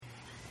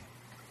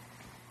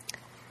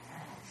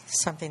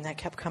Something that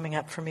kept coming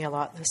up for me a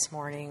lot this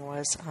morning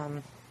was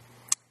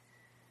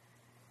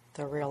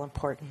the real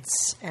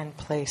importance and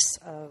place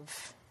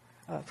of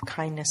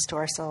kindness to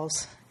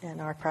ourselves in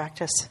our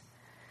practice.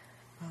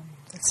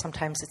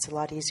 Sometimes it's a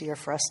lot easier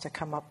for us to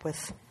come up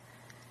with,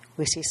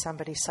 we see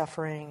somebody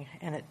suffering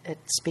and it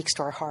speaks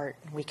to our heart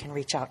and we can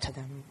reach out to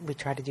them. We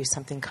try to do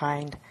something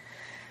kind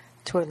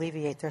to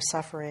alleviate their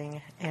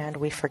suffering, and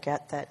we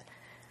forget that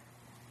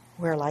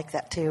we're like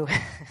that too.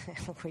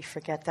 We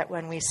forget that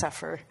when we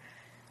suffer,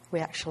 we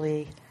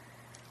actually,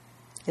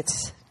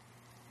 it's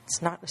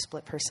not a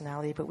split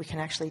personality, but we can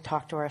actually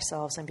talk to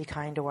ourselves and be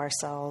kind to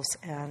ourselves,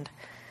 and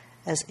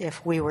as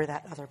if we were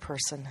that other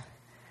person,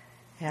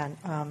 and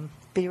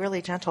be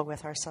really gentle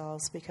with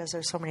ourselves, because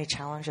there's so many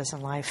challenges in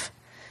life.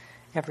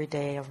 Every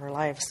day of our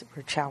lives,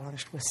 we're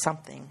challenged with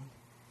something.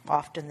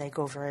 Often they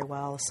go very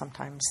well.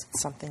 Sometimes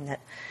it's something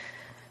that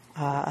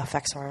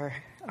affects our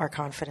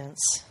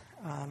confidence,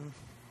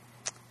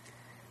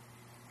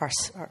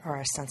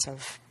 our sense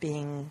of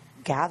being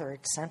gathered,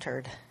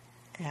 centered.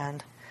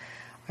 And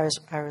I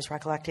was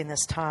recollecting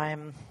this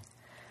time.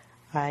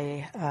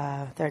 There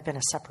had been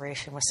a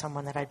separation with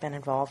someone that I'd been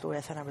involved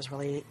with, and I was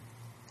really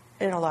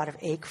in a lot of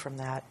ache from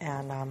that.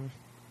 And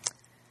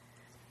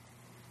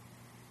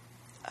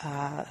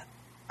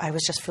I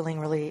was just feeling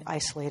really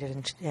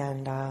isolated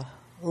and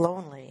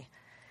lonely.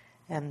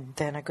 And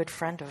then a good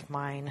friend of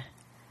mine,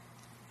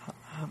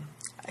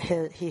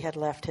 he had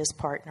left his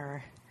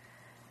partner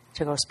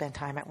to go spend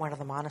time at one of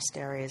the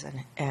monasteries,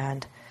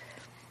 and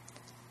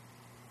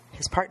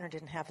his partner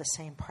didn't have the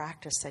same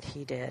practice that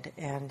he did,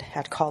 and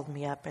had called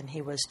me up, and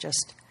he was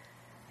just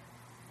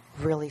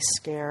really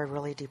scared,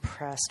 really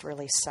depressed,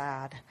 really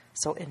sad.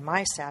 So in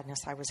my sadness,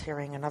 I was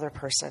hearing another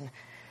person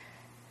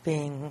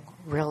being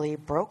really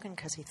broken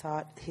because he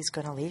thought, he's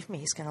going to leave me,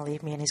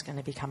 and he's going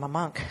to become a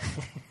monk.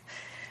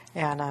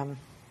 And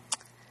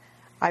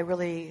I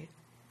really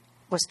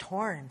was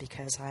torn,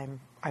 because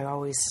I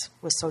always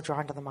was so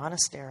drawn to the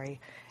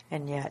monastery,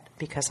 and yet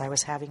because I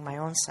was having my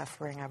own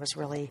suffering, I was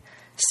really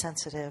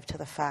sensitive to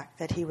the fact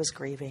that he was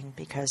grieving,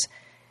 because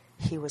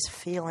he was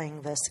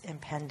feeling this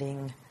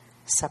impending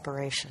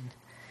separation.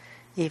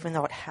 Even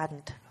though it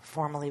hadn't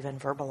formally been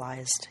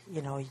verbalized,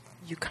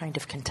 you kind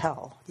of can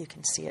tell. You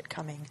can see it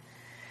coming.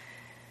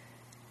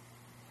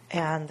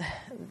 And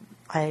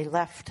I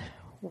left.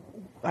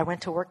 I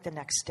went to work the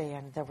next day,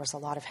 and there was a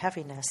lot of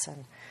heaviness.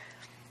 And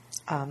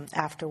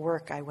after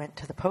work, I went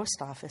to the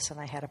post office, and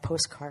I had a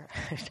postcard.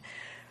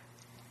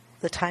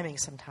 The timing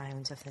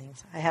sometimes of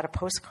things. I had a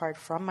postcard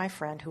from my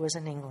friend who was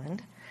in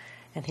England,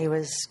 and he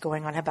was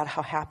going on about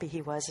how happy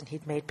he was, and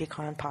he'd made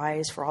pecan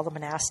pies for all the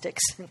monastics.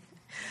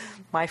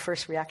 My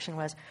first reaction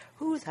was,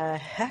 who the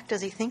heck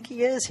does he think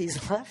he is?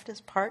 He's left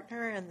his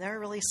partner, and they're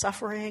really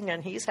suffering,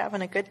 and he's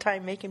having a good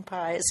time making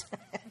pies.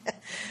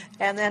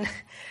 And then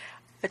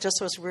it just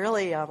was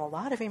really a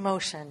lot of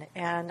emotion.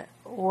 And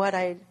what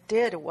I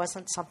did, it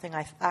wasn't something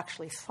I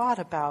actually thought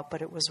about,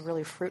 but it was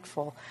really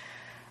fruitful.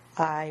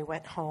 I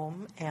went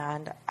home,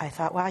 and I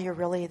thought, wow,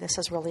 this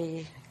has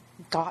really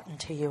gotten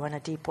to you in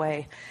a deep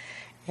way.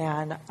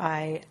 And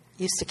I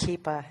used to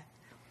keep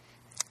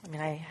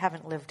I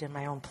haven't lived in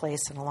my own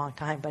place in a long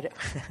time, but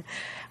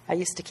I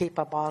used to keep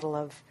a bottle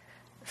of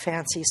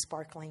fancy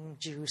sparkling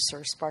juice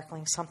or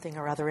sparkling something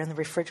or other in the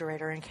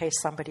refrigerator in case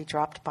somebody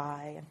dropped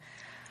by. And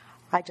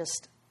I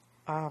just,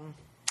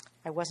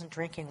 I wasn't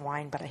drinking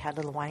wine, but I had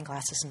little wine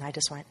glasses, and I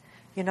just went,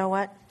 you know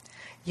what?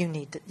 You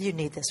need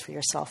this for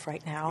yourself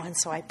right now. And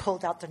so I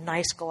pulled out the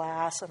nice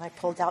glass, and I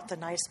pulled out the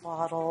nice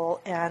bottle,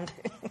 and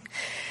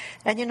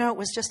it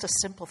was just a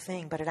simple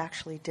thing, but it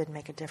actually did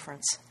make a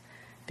difference,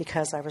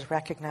 because I was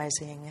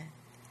recognizing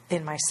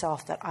in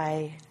myself that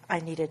I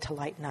needed to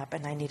lighten up,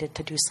 and I needed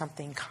to do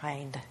something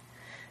kind,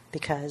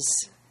 because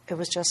it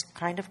was just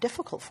kind of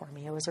difficult for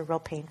me. It was a real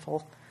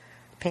painful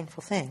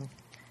thing.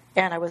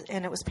 And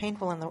it was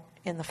painful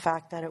in the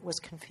fact that it was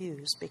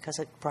confused, because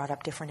it brought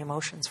up different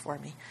emotions for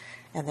me,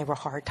 and they were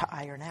hard to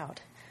iron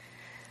out.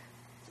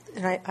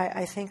 And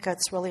I think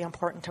it's really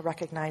important to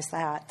recognize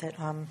that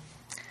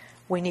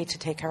we need to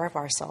take care of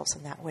ourselves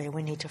in that way.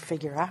 We need to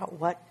figure out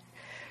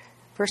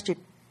first you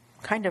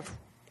kind of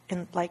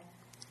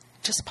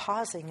just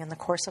pausing in the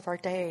course of our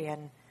day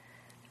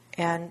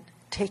and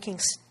taking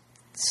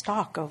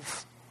stock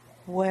of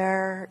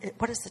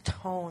what is the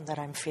tone that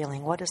I'm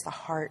feeling? What is the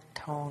heart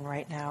tone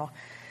right now?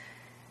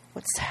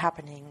 What's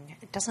happening?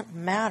 It doesn't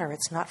matter.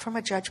 It's not from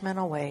a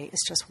judgmental way.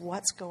 It's just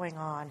what's going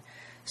on,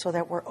 so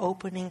that we're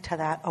opening to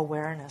that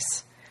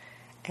awareness.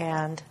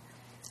 And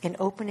in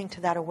opening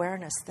to that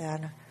awareness,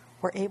 then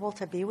we're able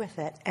to be with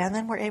it. And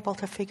then we're able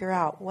to figure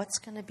out what's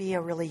going to be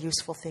a really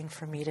useful thing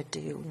for me to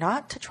do.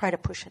 Not to try to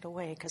push it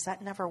away, because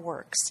that never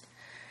works,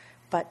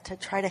 but to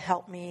try to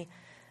help me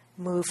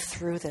move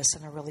through this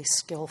in a really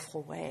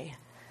skillful way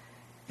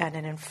and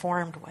an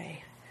informed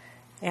way.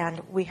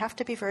 And we have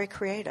to be very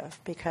creative,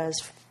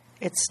 because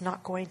it's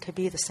not going to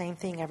be the same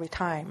thing every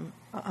time.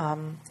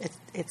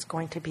 It's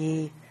going to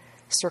be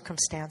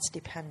circumstance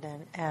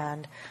dependent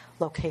and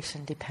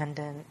location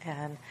dependent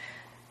and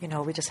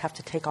We just have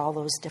to take all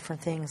those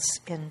different things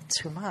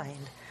into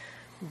mind.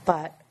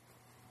 But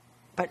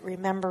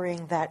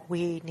remembering that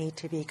we need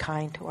to be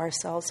kind to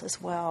ourselves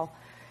as well,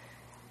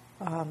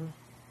 because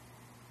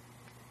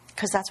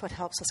that's what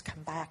helps us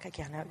come back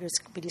again.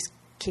 We just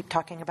keep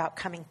talking about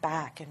coming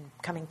back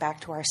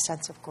to our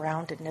sense of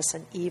groundedness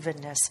and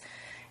evenness.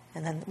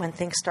 And then when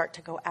things start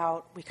to go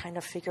out, we kind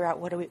of figure out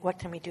what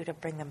can we do to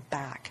bring them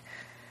back.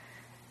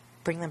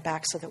 Bring them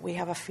back so that we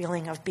have a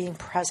feeling of being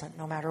present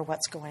no matter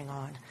what's going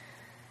on.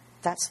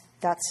 That's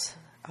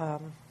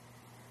our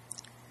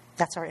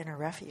inner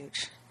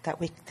refuge.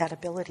 That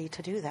ability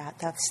to do that.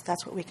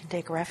 That's what we can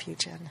take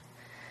refuge in.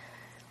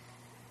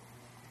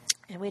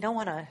 And we don't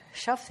want to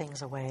shove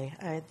things away.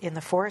 In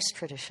the forest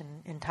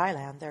tradition in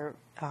Thailand, their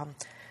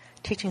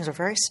teachings are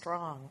very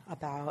strong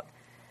about,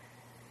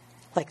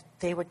 like,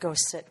 they would go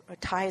sit.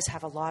 Thais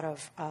have a lot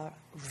of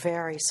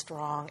very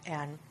strong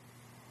and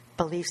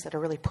beliefs that are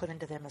really put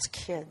into them as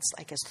kids,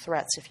 like as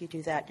threats. If you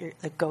do that,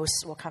 the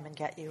ghosts will come and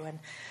get you. And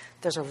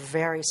there's a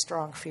very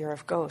strong fear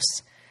of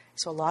ghosts.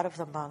 So a lot of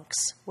the monks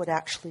would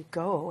actually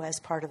go as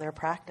part of their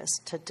practice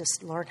to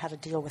just learn how to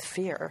deal with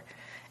fear.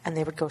 And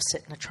they would go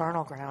sit in a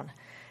charnel ground.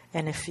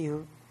 And if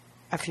you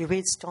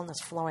read Stillness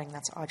Flowing,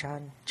 that's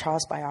Ajahn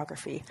Chah's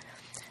biography,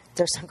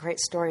 there's some great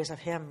stories of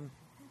him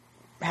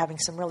having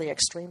some really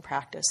extreme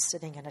practice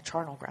sitting in a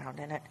charnel ground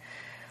in it.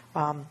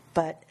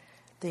 But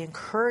the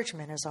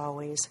encouragement is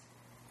always,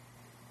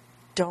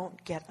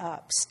 don't get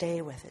up,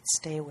 stay with it,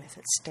 stay with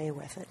it, stay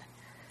with it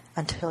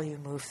until you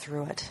move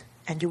through it.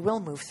 And you will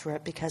move through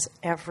it because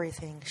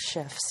everything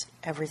shifts,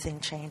 everything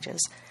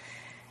changes.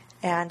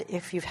 And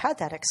if you've had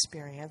that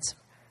experience,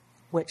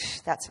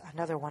 which that's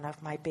another one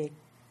of my big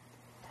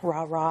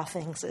rah-rah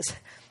things, is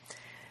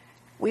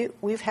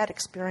we've had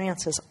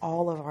experiences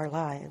all of our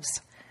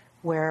lives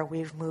where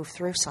we've moved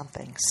through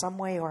something, some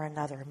way or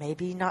another,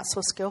 maybe not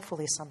so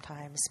skillfully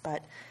sometimes,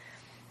 but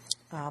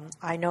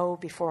I know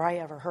before I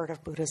ever heard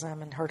of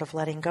Buddhism and heard of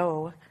letting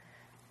go,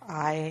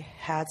 I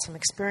had some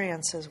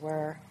experiences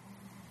where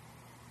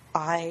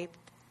I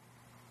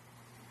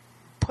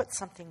put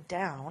something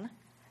down.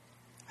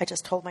 I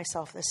just told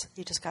myself this,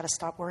 you just got to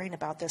stop worrying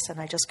about this, and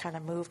I just kind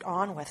of moved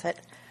on with it.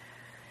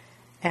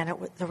 And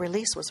the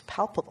release was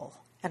palpable,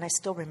 and I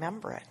still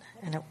remember it.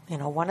 And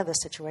one of the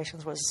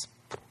situations was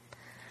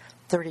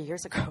 30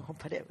 years ago,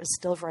 but it was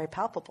still very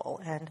palpable.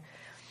 And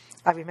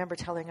I remember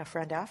telling a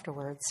friend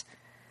afterwards,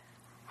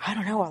 I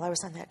don't know, while I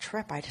was on that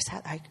trip, I just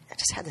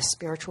had this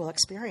spiritual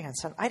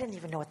experience, and I didn't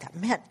even know what that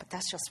meant, but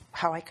that's just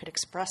how I could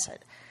express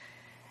it.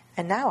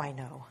 And now I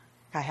know.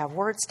 I have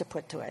words to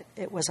put to it.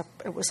 It was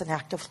an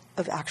act of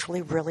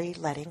actually really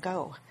letting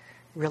go,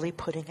 really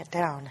putting it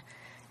down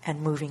and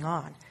moving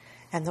on.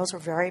 And those are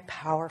very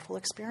powerful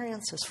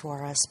experiences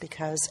for us,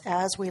 because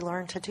as we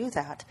learn to do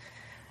that,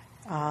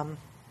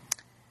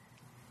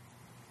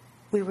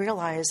 we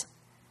realize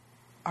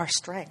our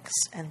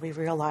strengths and we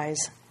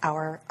realize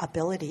our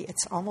ability.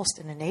 It's almost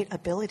an innate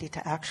ability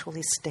to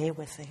actually stay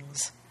with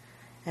things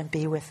and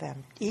be with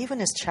them,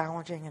 even as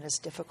challenging and as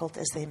difficult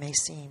as they may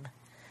seem.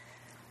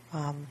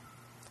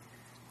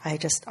 I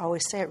just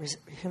always say it,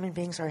 human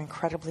beings are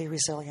incredibly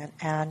resilient,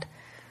 and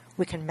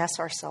we can mess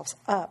ourselves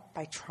up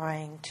by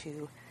trying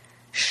to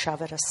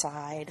shove it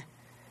aside,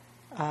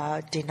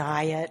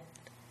 deny it,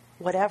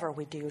 whatever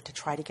we do to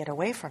try to get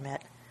away from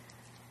it.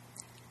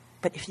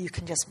 But if you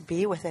can just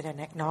be with it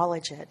and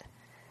acknowledge it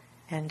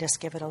and just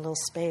give it a little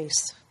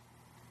space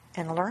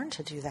and learn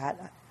to do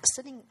that,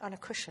 sitting on a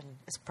cushion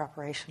is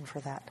preparation for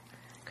that,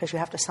 because you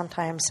have to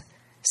sometimes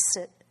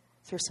sit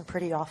through some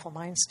pretty awful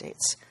mind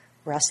states.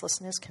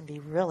 Restlessness can be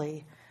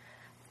really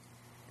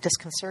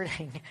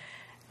disconcerting.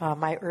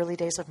 My early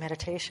days of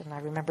meditation, I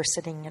remember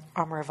sitting at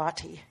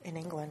Amaravati in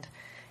England,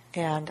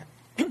 and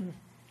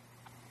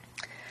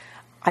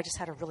I just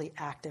had a really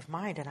active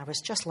mind, and I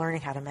was just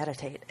learning how to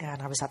meditate,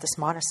 and I was at this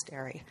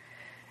monastery.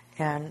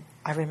 And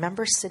I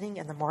remember sitting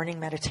in the morning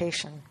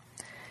meditation,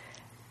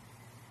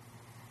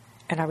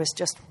 and I was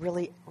just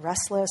really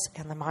restless,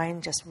 and the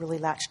mind just really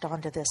latched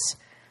onto this.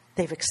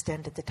 They've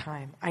extended the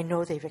time. I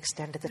know they've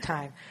extended the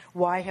time.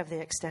 Why have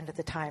they extended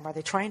the time? Are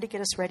they trying to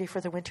get us ready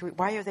for the winter?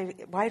 Why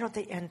don't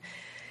they? And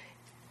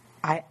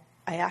I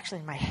actually,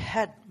 in my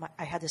head,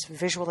 I had this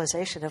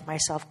visualization of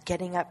myself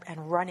getting up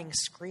and running,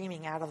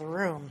 screaming out of the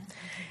room.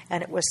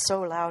 And it was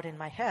so loud in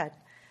my head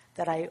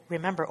that I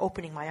remember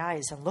opening my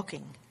eyes and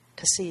looking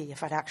to see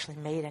if I'd actually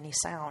made any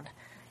sound.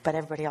 But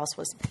everybody else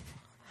was...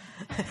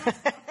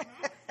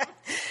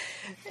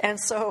 And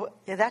so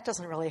that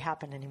doesn't really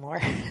happen anymore.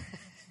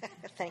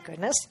 Thank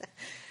goodness.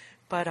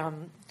 But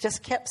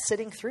just kept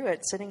sitting through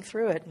it.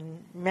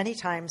 And many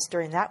times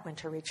during that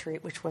winter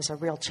retreat, which was a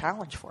real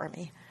challenge for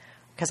me,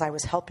 because I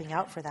was helping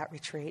out for that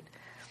retreat,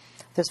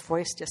 this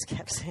voice just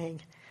kept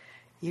saying,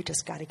 you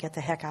just got to get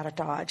the heck out of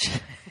Dodge.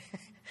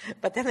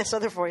 But then this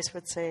other voice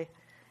would say,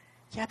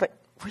 yeah, but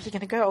where are you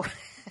going to go?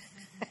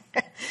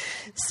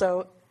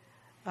 So,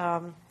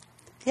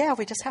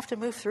 we just have to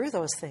move through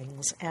those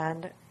things.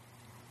 And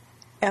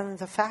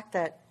the fact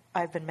that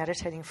I've been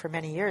meditating for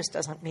many years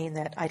doesn't mean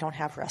that I don't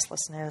have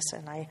restlessness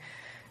and I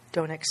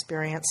don't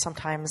experience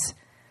sometimes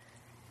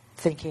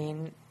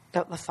thinking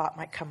that the thought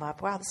might come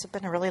up, wow, this has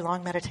been a really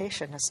long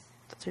meditation.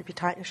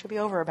 It should be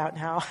over about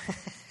now.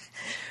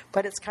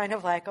 But it's kind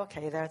of like,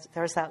 okay,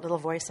 there's that little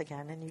voice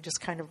again, and you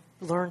just kind of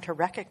learn to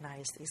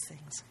recognize these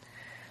things,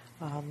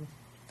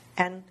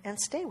 and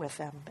stay with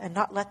them, and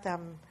not let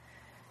them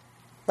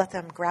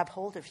grab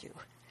hold of you.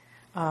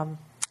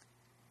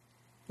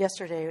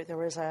 Yesterday there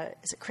was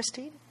is it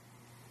Christine?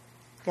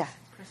 Yeah.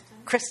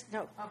 Kristen?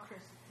 No. Oh,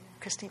 Chris.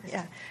 Christine,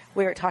 yeah.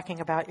 We were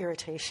talking about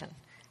irritation.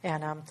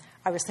 And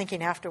I was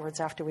thinking afterwards,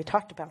 after we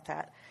talked about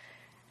that,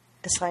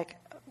 it's like,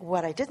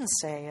 what I didn't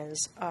say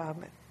is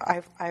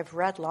I've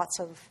read lots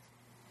of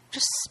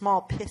just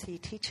small, pithy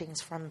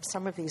teachings from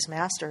some of these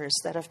masters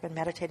that have been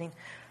meditating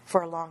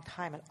for a long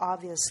time and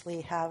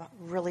obviously have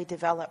really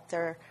developed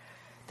their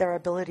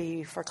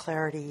ability for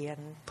clarity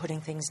and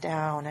putting things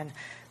down, and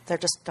they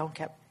just don't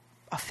get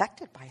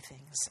affected by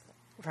things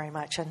very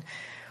much. And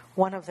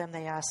one of them,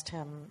 they asked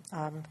him,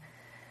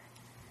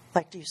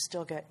 do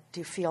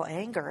you feel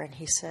anger? And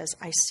he says,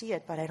 I see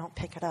it, but I don't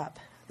pick it up.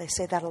 They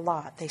say that a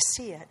lot. They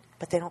see it,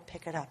 but they don't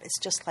pick it up. It's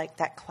just like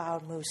that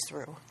cloud moves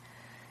through.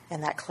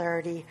 And that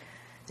clarity,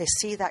 they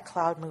see that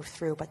cloud move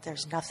through, but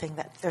there's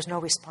no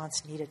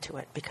response needed to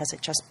it because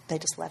they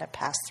just let it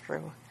pass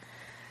through.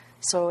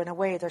 So in a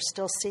way, they're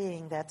still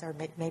seeing that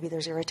maybe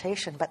there's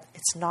irritation, but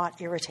it's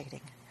not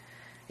irritating,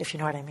 if you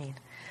know what I mean.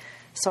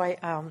 So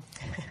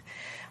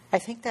I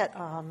think that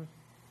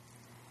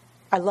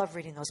I love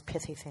reading those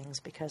pithy things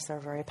because they're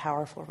very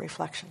powerful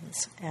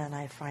reflections, and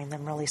I find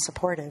them really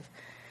supportive.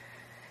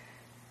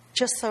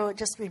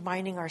 Just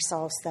reminding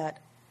ourselves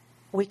that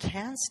we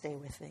can stay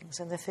with things,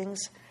 and the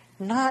things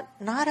not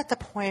at the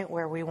point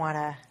where we want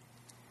to,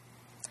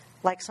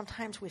 like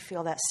sometimes we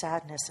feel that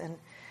sadness, and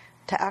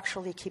to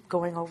actually keep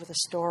going over the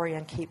story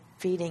and keep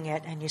feeding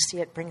it, and you see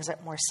it brings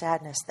up more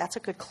sadness, that's a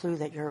good clue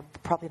that you're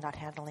probably not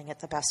handling it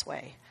the best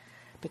way,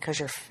 because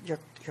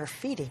you're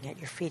feeding it,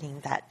 you're feeding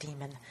that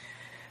demon.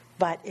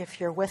 But if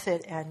you're with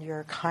it and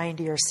you're kind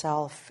to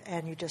yourself,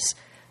 and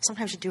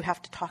sometimes you do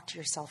have to talk to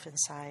yourself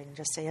inside and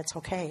just say, it's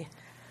okay.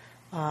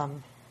 I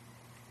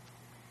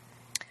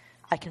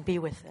can be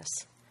with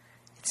this.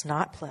 It's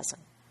not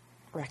pleasant.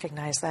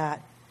 Recognize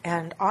that.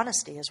 And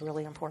honesty is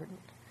really important.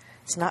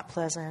 It's not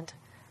pleasant.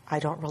 I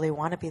don't really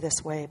want to be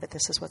this way, but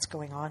this is what's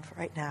going on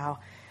right now.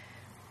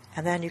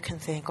 And then you can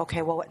think,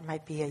 okay, well, what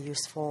might be a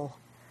useful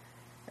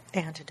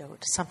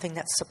antidote, something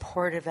that's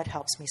supportive, that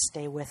helps me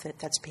stay with it,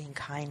 that's being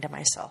kind to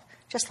myself,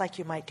 just like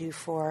you might do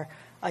for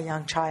a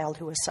young child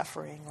who is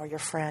suffering, or your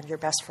friend, your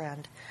best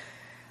friend.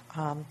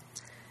 And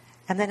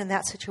then in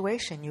that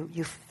situation,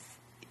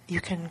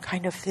 you can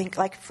kind of think,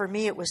 like for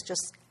me, it was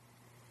just,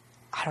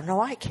 I don't know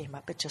why it came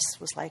up. It just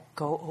was like,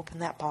 go open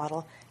that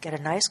bottle, get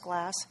a nice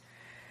glass,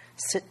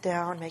 sit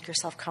down, make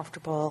yourself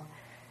comfortable,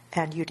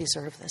 and you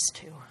deserve this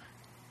too.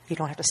 You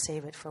don't have to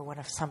save it for when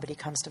if somebody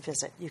comes to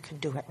visit. You can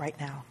do it right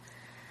now.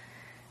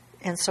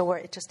 And so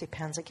it just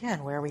depends,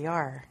 again, where we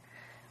are.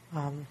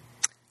 I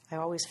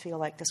always feel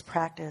like this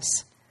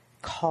practice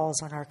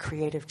calls on our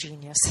creative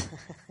genius,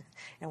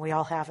 and we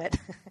all have it,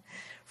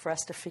 for us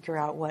to figure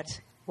out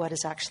what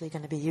is actually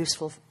going to be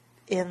useful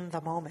in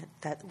the moment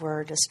that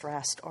we're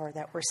distressed, or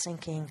that we're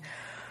sinking,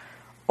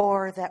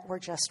 or that we're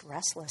just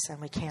restless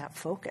and we can't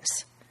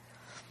focus.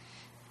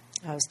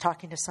 I was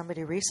talking to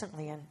somebody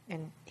recently,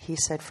 and he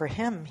said for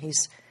him,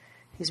 he's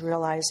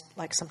realized,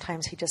 like,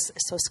 sometimes he just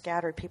is so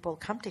scattered, people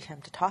come to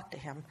him to talk to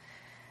him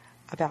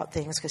about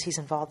things because he's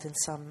involved in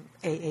some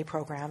AA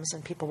programs,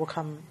 and people will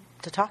come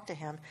to talk to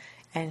him,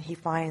 and he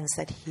finds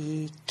that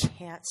he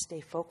can't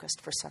stay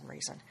focused for some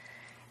reason.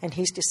 And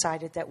he's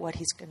decided that what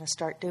he's going to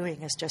start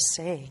doing is just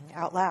saying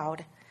out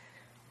loud,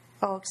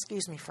 oh,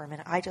 excuse me for a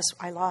minute, I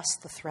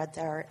lost the thread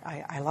there,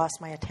 I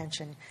lost my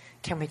attention,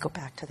 can we go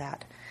back to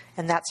that?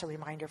 And that's a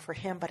reminder for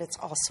him, but it's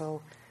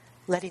also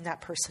letting that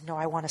person know,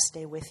 I want to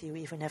stay with you,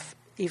 even if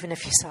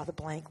you saw the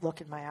blank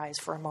look in my eyes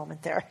for a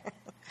moment there.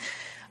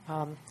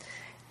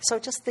 So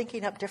just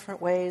thinking up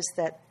different ways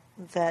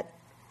that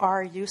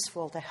are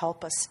useful to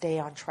help us stay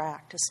on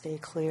track, to stay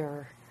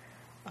clear,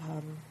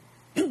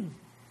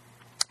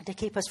 to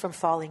keep us from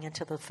falling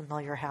into the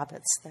familiar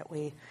habits that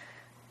we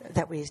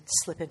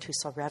slip into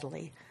so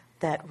readily,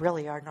 that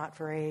really are not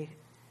very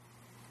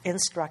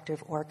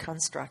instructive or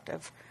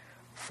constructive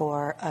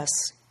for us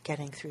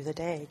getting through the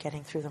day,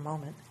 getting through the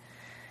moment.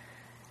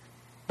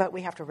 But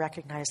we have to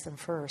recognize them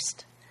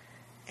first.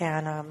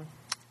 And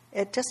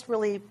it just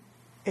really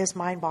is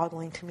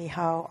mind-boggling to me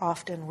how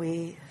often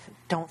we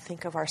don't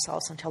think of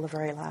ourselves until the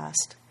very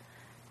last.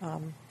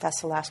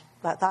 That's the last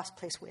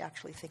place we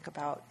actually think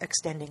about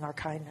extending our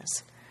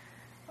kindness.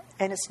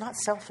 And it's not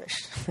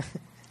selfish.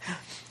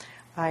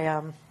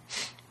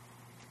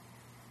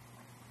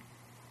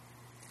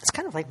 It's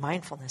kind of like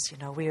mindfulness,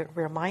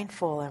 we're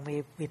mindful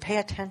and we pay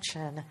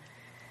attention,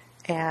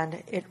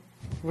 and it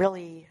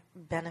really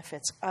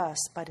benefits us,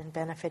 but in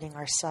benefiting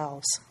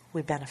ourselves,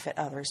 we benefit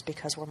others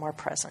because we're more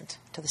present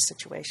to the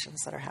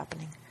situations that are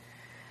happening.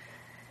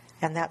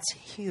 And that's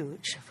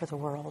huge for the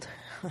world.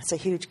 It's a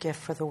huge gift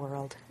for the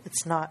world.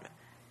 It's not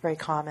very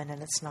common,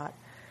 and it's not.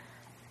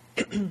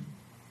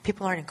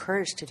 People aren't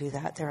encouraged to do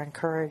that. They're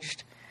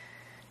encouraged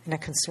in a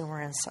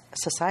consumer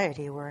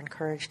society. We're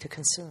encouraged to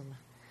consume,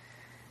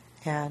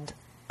 and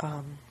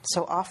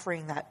so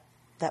offering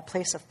that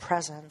place of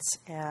presence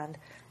and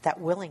that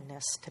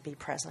willingness to be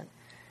present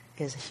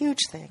is a huge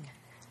thing.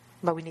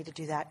 But we need to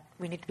do that.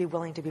 We need to be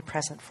willing to be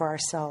present for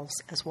ourselves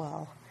as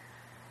well.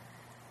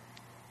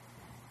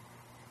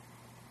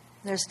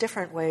 There's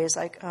different ways,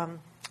 like,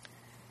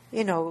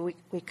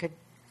 we could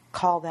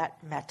call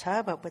that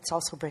metta, but it's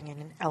also bringing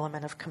an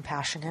element of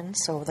compassion in.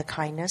 So the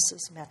kindness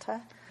is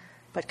metta,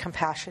 but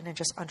compassion and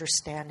just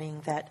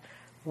understanding that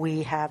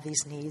we have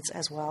these needs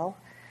as well.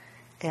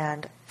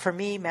 And for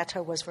me,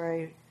 metta was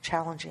very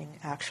challenging,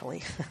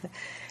 actually.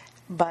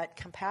 But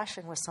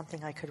compassion was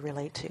something I could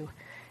relate to.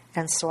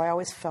 And so I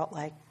always felt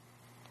like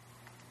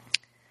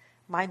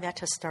my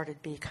metta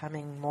started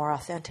becoming more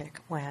authentic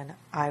when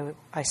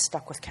I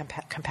stuck with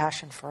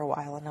compassion for a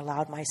while and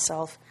allowed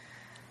myself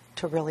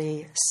to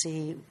really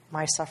see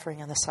my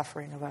suffering and the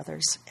suffering of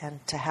others,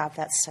 and to have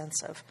that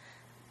sense of,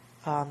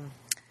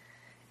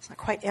 it's not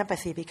quite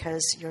empathy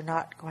because you're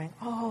not going,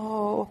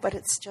 oh, but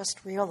it's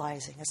just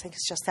realizing. I think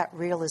it's just that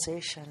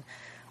realization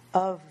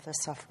of the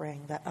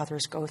suffering that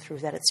others go through,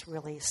 that it's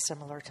really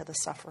similar to the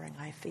suffering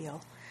I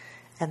feel.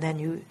 And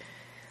then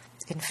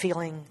in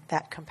feeling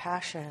that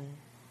compassion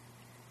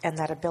and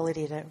that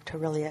ability to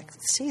really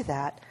see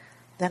that,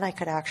 then I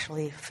could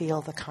actually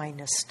feel the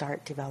kindness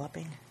start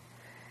developing.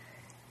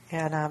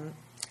 And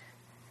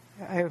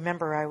I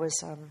remember I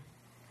went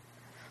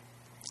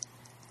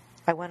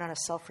on a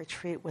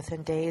self-retreat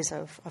within days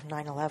of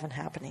 9/11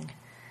 happening.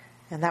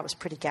 And that was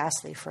pretty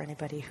ghastly for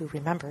anybody who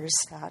remembers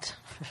that.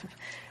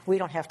 We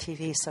don't have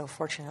TV, so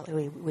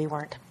fortunately we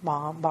weren't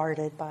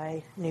bombarded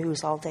by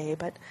news all day,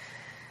 but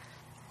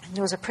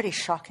it was a pretty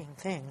shocking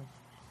thing.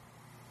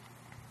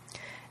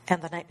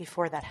 And the night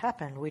before that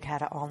happened, we'd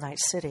had an all-night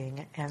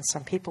sitting, and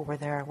some people were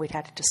there, and we'd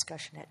had a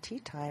discussion at tea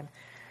time.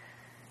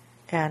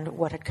 And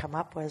what had come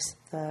up was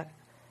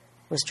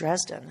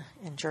Dresden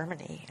in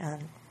Germany,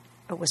 and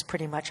it was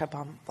pretty much a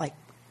bomb, like,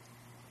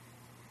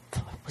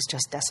 it was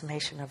just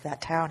decimation of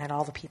that town and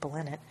all the people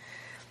in it.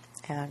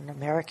 And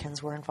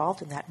Americans were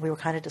involved in that. We were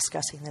kind of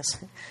discussing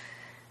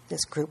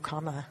this group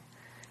coma,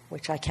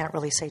 which I can't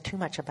really say too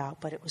much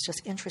about, but it was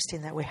just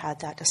interesting that we had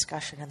that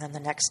discussion. And then the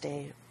next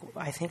day,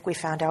 I think we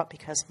found out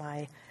because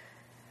my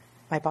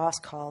boss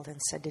called and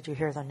said, "Did you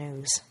hear the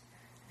news?"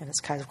 And it's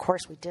kind of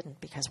course we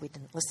didn't, because we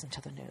didn't listen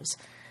to the news.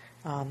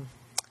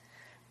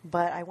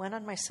 But I went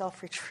on my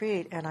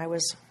self-retreat, and I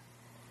was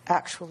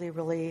actually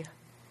really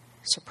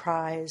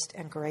surprised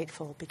and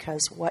grateful,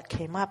 because what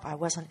came up, I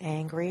wasn't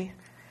angry.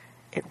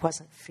 It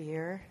wasn't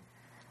fear.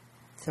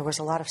 There was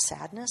a lot of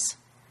sadness.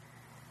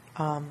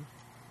 But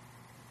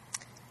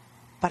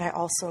I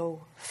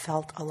also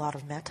felt a lot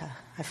of metta.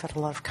 I felt a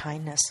lot of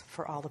kindness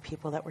for all the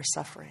people that were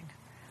suffering.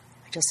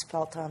 I just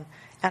felt, and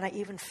I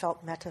even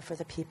felt metta for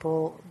the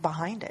people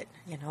behind it,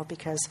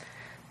 because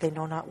they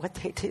know not what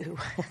they do.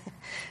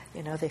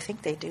 They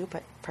think they do,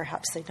 but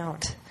perhaps they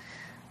don't.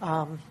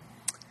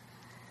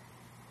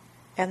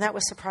 And that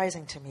was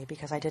surprising to me,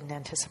 because I didn't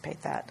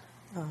anticipate that.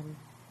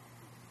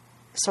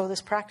 So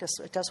this practice,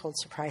 it does hold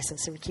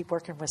surprises. So we keep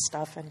working with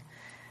stuff,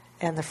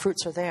 and the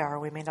fruits are there.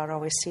 We may not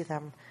always see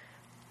them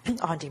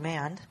on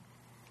demand,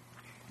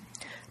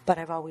 but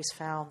I've always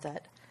found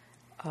that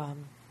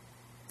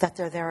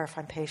they're there if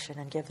I'm patient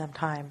and give them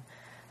time.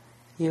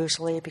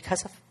 Usually,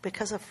 because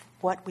of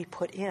what we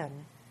put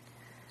in,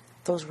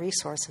 those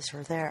resources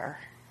are there.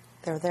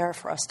 They're there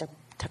for us to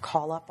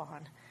call up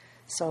on.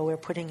 So we're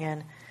putting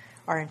in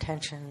our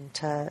intention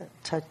to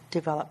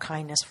develop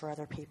kindness for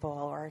other people,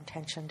 our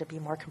intention to be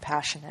more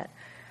compassionate,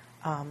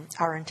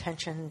 our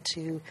intention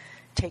to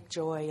take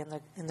joy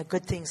in the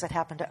good things that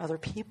happen to other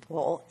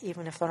people,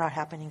 even if they're not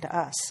happening to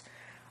us,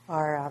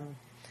 and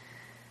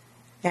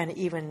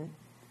even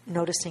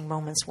noticing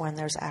moments when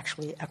there's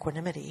actually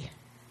equanimity,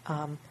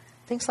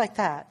 things like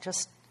that.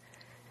 Just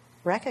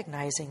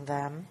recognizing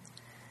them.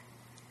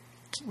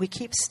 We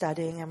keep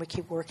studying and we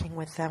keep working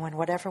with them in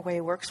whatever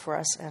way works for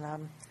us,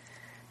 and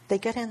they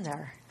get in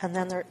there. And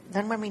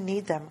then when we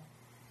need them,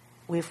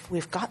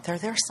 they're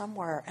there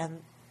somewhere,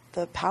 and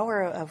the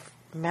power of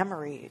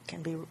memory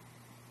can be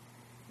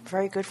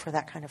very good for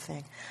that kind of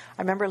thing.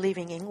 I remember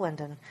leaving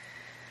England, and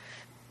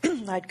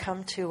I'd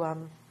come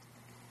to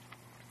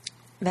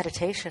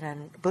meditation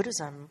and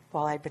Buddhism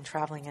while I'd been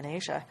traveling in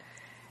Asia.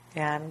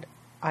 And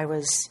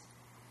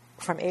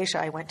from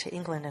Asia, I went to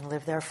England and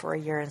lived there for a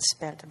year and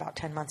spent about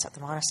 10 months at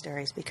the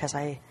monasteries, because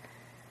I'd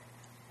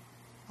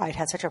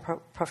had such a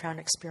profound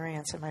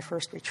experience in my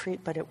first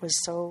retreat, but it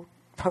was so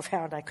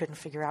profound I couldn't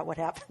figure out what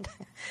happened.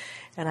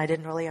 And I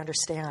didn't really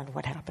understand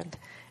what happened.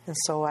 And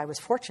so I was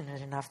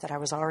fortunate enough that I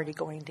was already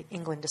going to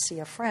England to see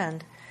a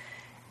friend,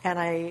 and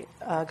I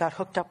got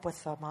hooked up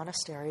with the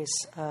monasteries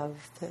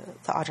of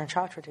the Ajahn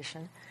Chah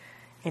tradition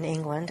in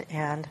England,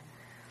 and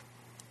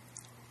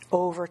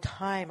over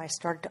time I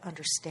started to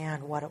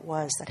understand what it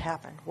was that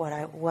happened,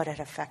 what had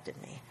affected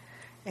me.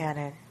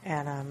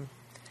 And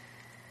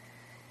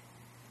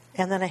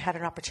And then I had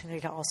an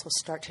opportunity to also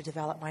start to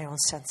develop my own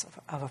sense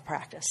of a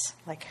practice,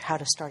 like how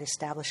to start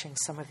establishing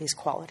some of these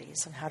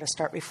qualities and how to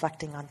start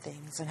reflecting on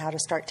things and how to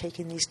start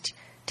taking these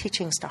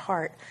teachings to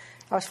heart.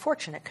 I was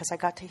fortunate because I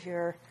got to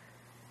hear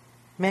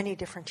many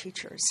different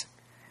teachers.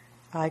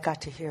 I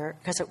got to hear,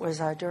 because it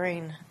was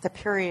during the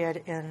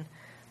period in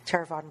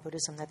Theravadan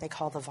Buddhism that they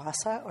call the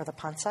Vasa or the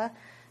Pansa.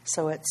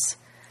 So it's,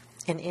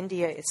 in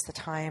India, it's the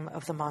time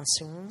of the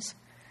monsoons.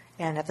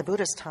 And at the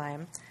Buddhist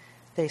time,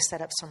 they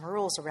set up some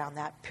rules around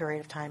that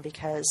period of time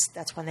because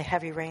that's when the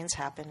heavy rains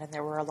happened and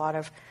there were a lot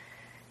of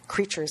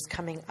creatures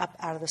coming up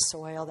out of the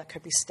soil that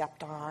could be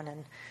stepped on.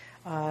 And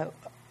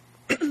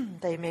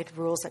they made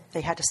rules that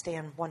they had to stay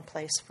in one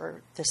place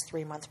for this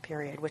 3-month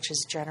period, which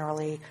is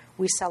generally,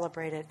 we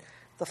celebrated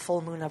the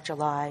full moon of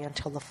July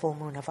until the full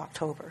moon of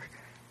October,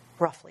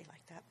 roughly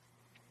like that.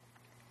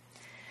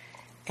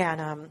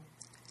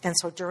 And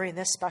so during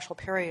this special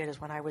period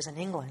is when I was in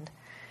England,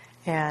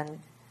 and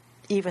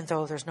even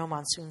though there's no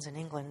monsoons in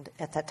England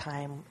at that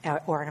time,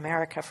 or in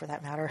America for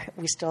that matter,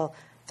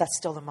 that's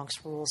still the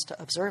monks' rules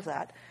to observe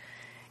that.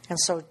 And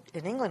so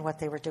in England, what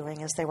they were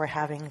doing is they were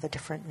having the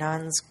different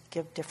nuns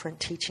give different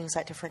teachings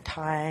at different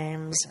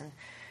times,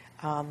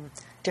 and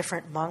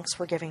different monks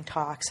were giving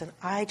talks. And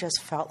I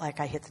just felt like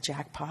I hit the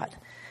jackpot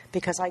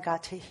because I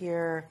got to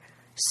hear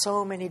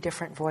so many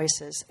different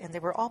voices, and they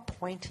were all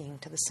pointing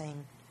to the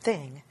same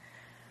thing,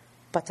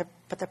 but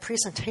the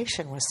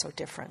presentation was so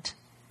different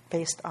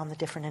based on the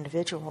different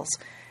individuals.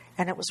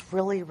 And it was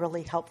really,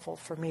 really helpful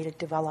for me to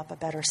develop a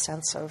better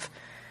sense of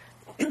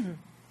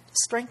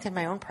strength in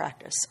my own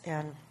practice.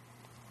 And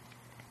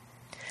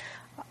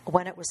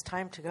when it was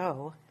time to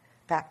go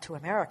back to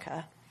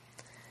America,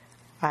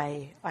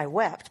 I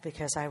wept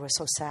because I was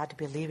so sad to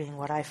be leaving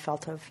what I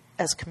felt of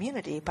as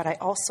community, but I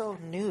also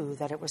knew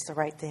that it was the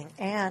right thing.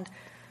 And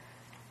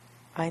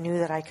I knew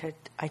that I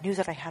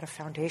had a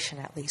foundation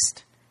at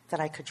least that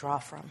I could draw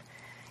from.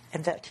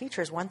 And that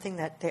teachers, one thing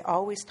that they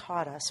always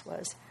taught us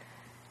was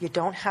you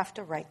don't have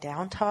to write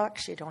down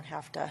talks. You don't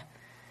have to,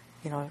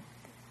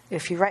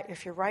 if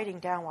you're writing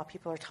down while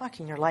people are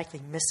talking, you're likely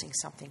missing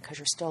something because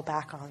you're still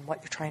back on what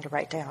you're trying to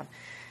write down.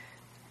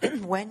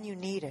 When you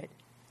need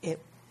it,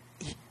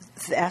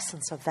 the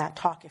essence of that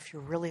talk, if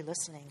you're really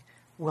listening,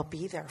 will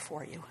be there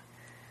for you.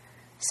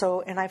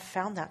 So, and I've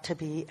found that to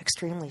be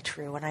extremely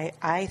true. And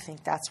I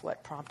think that's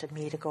what prompted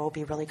me to go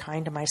be really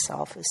kind to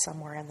myself, is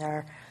somewhere in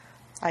there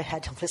I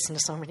had to listen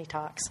to so many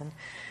talks, and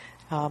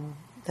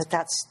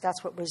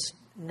that's what was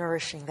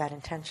nourishing that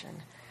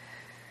intention.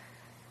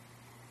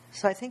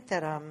 So I think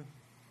that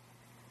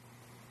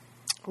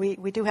we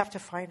do have to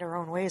find our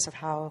own ways of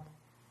how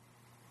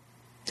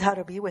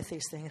to be with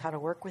these things, how to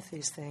work with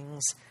these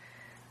things,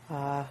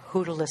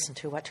 who to listen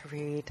to, what to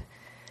read,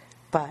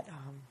 but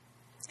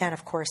and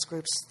of course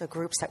the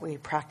groups that we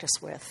practice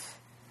with,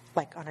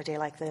 like on a day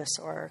like this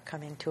or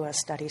coming to a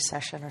study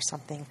session or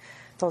something,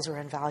 those are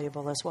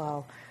invaluable as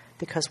well.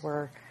 Because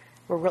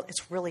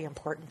it's really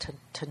important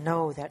to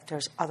know that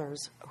there's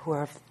others who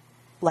are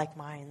like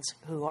minds,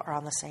 who are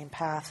on the same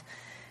path.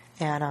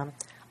 And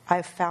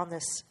I've found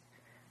this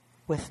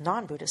with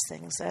non-Buddhist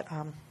things, that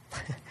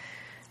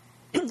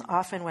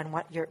often when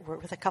you're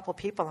with a couple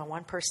people and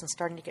one person's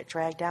starting to get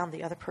dragged down,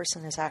 the other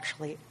person is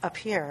actually up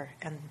here,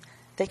 and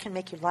they can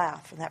make you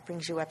laugh, and that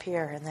brings you up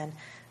here, and then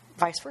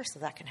vice versa,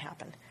 that can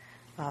happen.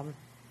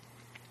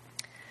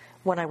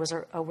 When I was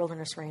a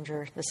wilderness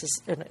ranger,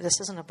 this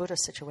isn't a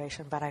Buddhist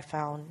situation, but I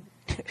found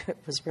it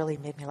was really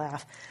made me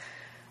laugh.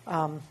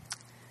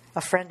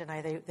 A friend and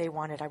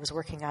I was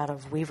working out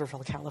of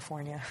Weaverville,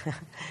 California,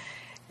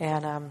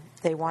 and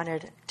they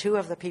wanted 2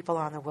 of the people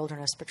on the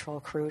wilderness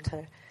patrol crew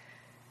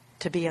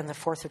to be in the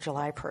 4th of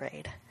July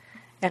parade.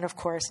 And of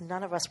course,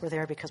 none of us were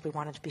there because we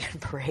wanted to be in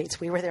parades.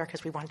 We were there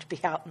because we wanted to be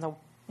out in the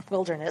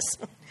wilderness.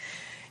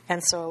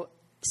 And so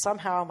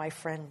somehow my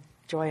friend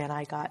Joy and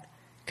I got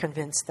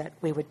convinced that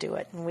we would do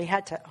it. And we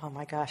had to,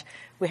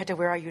 we had to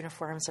wear our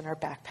uniforms and our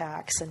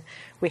backpacks, and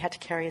we had to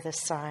carry this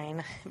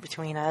sign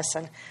between us.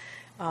 And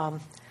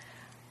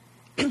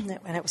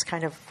and it was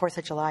kind of 4th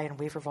of July, and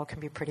Weaverville can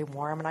be pretty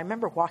warm. And I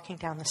remember walking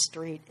down the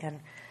street, and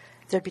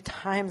there'd be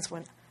times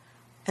when,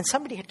 and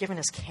somebody had given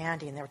us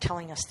candy, and they were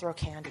telling us, throw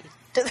candy.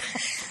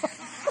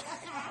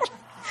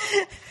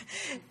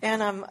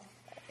 And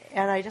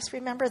I just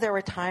remember there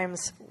were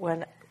times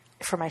when,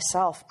 for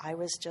myself, I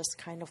was just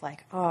kind of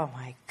like, oh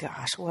my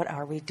gosh, what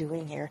are we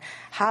doing here?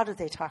 How did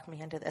they talk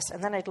me into this?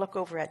 And then I'd look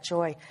over at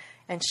Joy,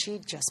 and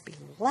she'd just be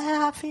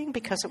laughing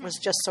because it was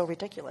just so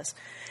ridiculous.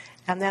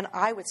 And then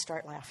I would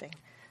start laughing.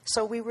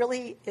 So we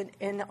really,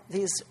 in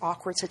these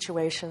awkward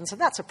situations,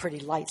 and that's a pretty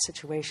light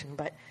situation,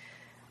 but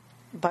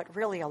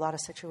really a lot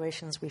of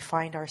situations we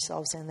find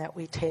ourselves in that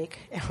we take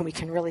and we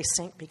can really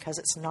sink because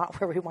it's not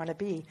where we want to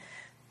be.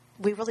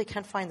 We really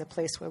can find the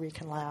place where we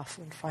can laugh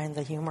and find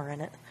the humor in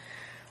it.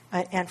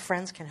 And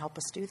friends can help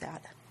us do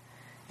that.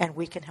 And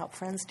we can help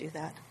friends do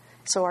that.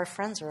 So our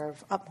friends are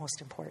of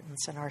utmost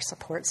importance in our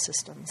support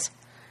systems.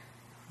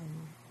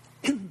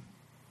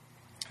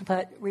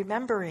 But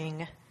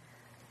remembering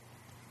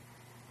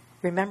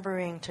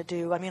remembering to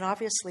do,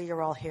 obviously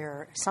you're all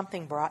here.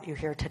 Something brought you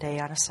here today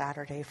on a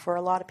Saturday. For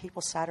a lot of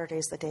people, Saturday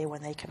is the day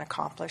when they can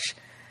accomplish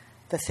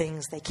the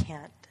things they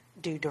can't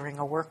do during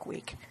a work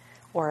week,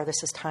 or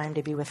this is time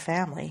to be with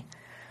family.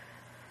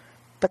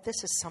 But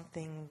this is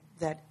something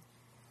that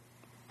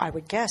I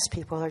would guess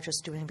people are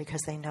just doing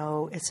because they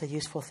know it's a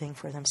useful thing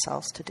for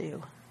themselves to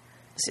do.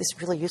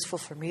 It's really useful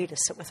for me to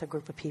sit with a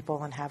group of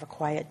people and have a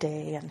quiet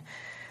day and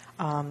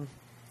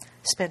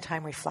spend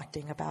time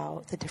reflecting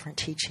about the different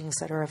teachings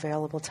that are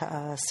available to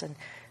us. And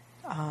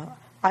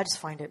I just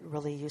find it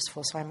really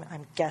useful. So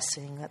I'm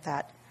guessing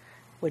that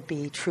would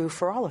be true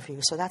for all of you.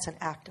 So that's an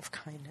act of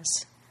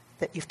kindness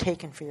that you've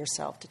taken for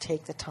yourself, to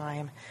take the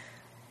time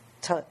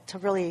to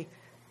really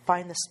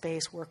find the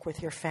space, work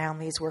with your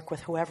families, work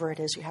with whoever it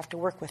is you have to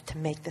work with to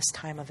make this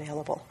time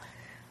available.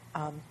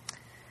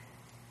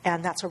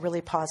 And that's a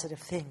really positive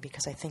thing,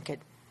 because I think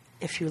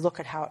if you look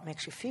at how it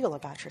makes you feel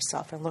about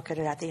yourself and look at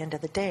it at the end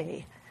of the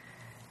day,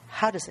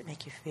 how does it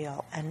make you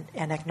feel? And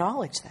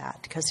acknowledge that.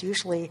 Because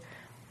usually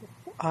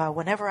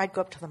whenever I'd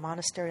go up to the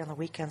monastery on the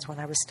weekends when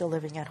I was still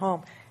living at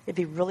home, it'd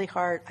be really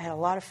hard. I had a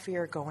lot of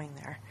fear going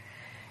there.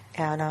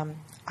 And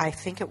I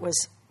think it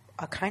was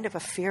a kind of a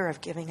fear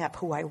of giving up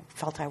who I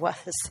felt I was,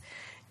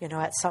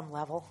 at some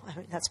level.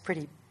 That's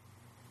pretty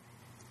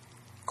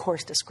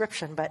coarse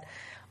description, but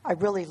I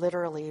really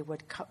literally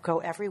would go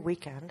every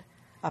weekend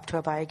up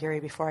to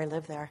Abhayagiri before I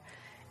lived there.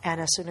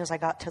 And as soon as I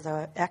got to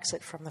the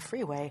exit from the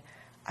freeway,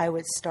 I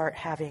would start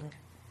having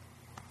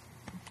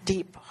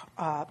deep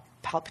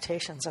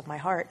palpitations of my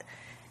heart,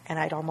 and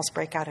I'd almost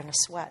break out in a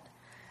sweat.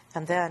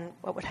 And then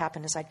what would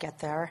happen is I'd get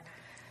there,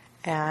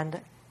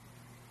 and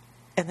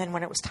then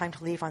when it was time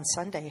to leave on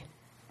Sunday,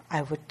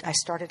 I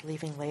started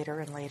leaving later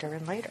and later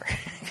and later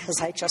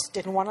because I just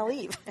didn't want to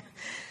leave.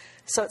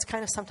 So it's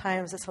kind of,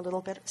 sometimes it's a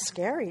little bit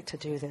scary to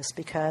do this,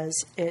 because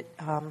it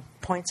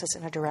points us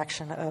in a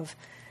direction of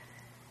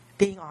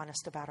being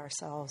honest about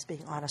ourselves,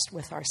 being honest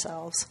with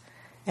ourselves,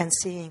 and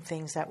seeing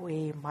things that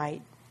we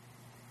might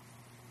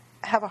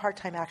have a hard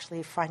time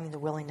actually finding the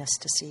willingness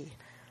to see.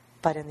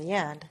 But in the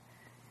end,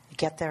 you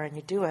get there and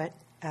you do it,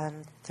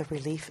 and the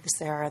relief is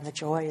there and the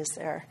joy is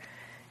there.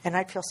 And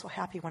I'd feel so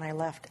happy when I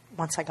left,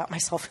 once I got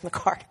myself in the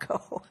car to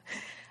go.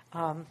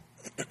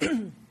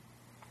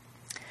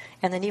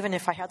 And then even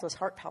if I had those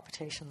heart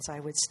palpitations, I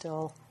would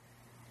still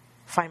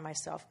find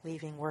myself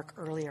leaving work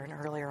earlier and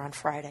earlier on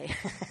Friday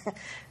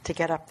to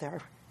get up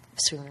there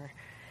sooner.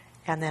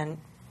 And then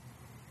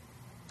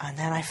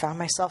I found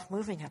myself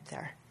moving up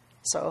there.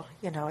 So,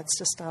 it's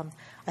just,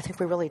 I think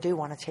we really do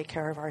want to take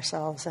care of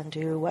ourselves and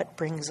do what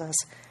brings us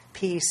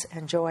peace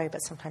and joy, but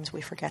sometimes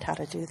we forget how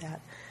to do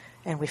that.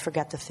 And we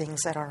forget the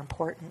things that are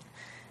important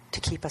to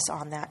keep us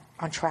on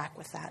track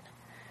with that.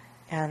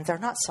 And they're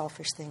not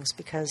selfish things,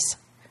 because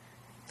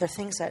they're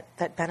things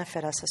that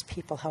benefit us as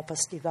people, help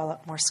us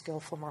develop more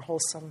skillful, more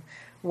wholesome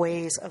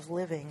ways of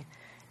living.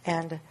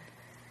 And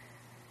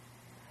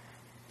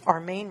our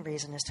main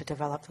reason is to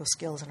develop those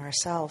skills in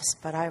ourselves.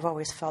 But I've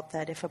always felt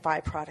that if a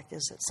byproduct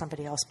is that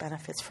somebody else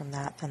benefits from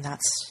that, then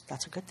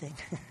that's a good thing.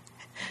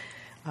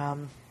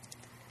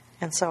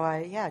 And so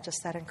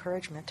just that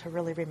encouragement to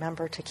really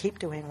remember to keep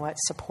doing what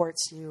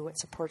supports you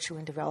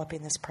in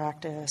developing this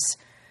practice,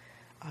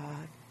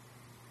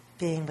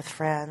 being with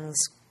friends,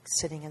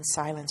 sitting in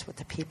silence with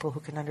the people who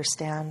can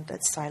understand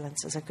that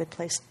silence is a good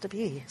place to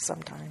be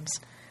sometimes.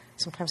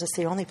 Sometimes it's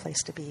the only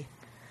place to be.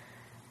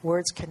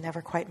 Words can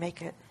never quite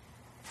make it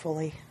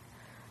fully.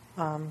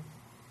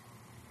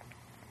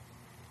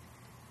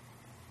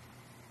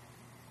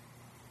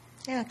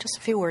 Just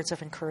a few words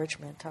of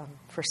encouragement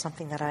for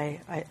something that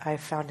I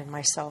found in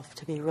myself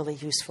to be really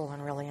useful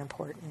and really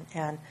important.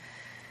 And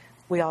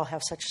we all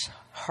have such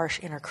harsh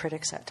inner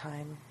critics at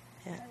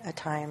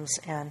times,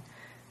 and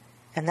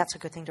that's a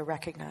good thing to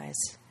recognize,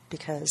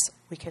 because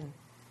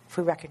if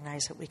we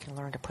recognize it, we can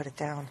learn to put it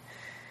down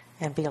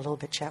and be a little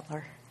bit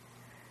gentler,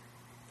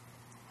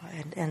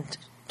 and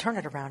turn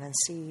it around and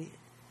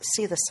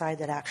see the side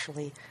that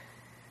actually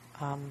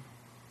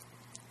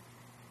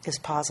is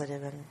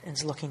positive and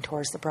is looking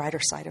towards the brighter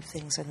side of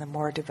things and the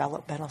more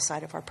developmental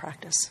side of our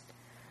practice.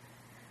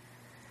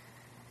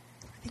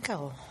 I think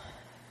I'll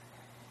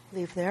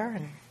leave there,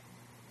 and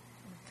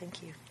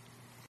thank you.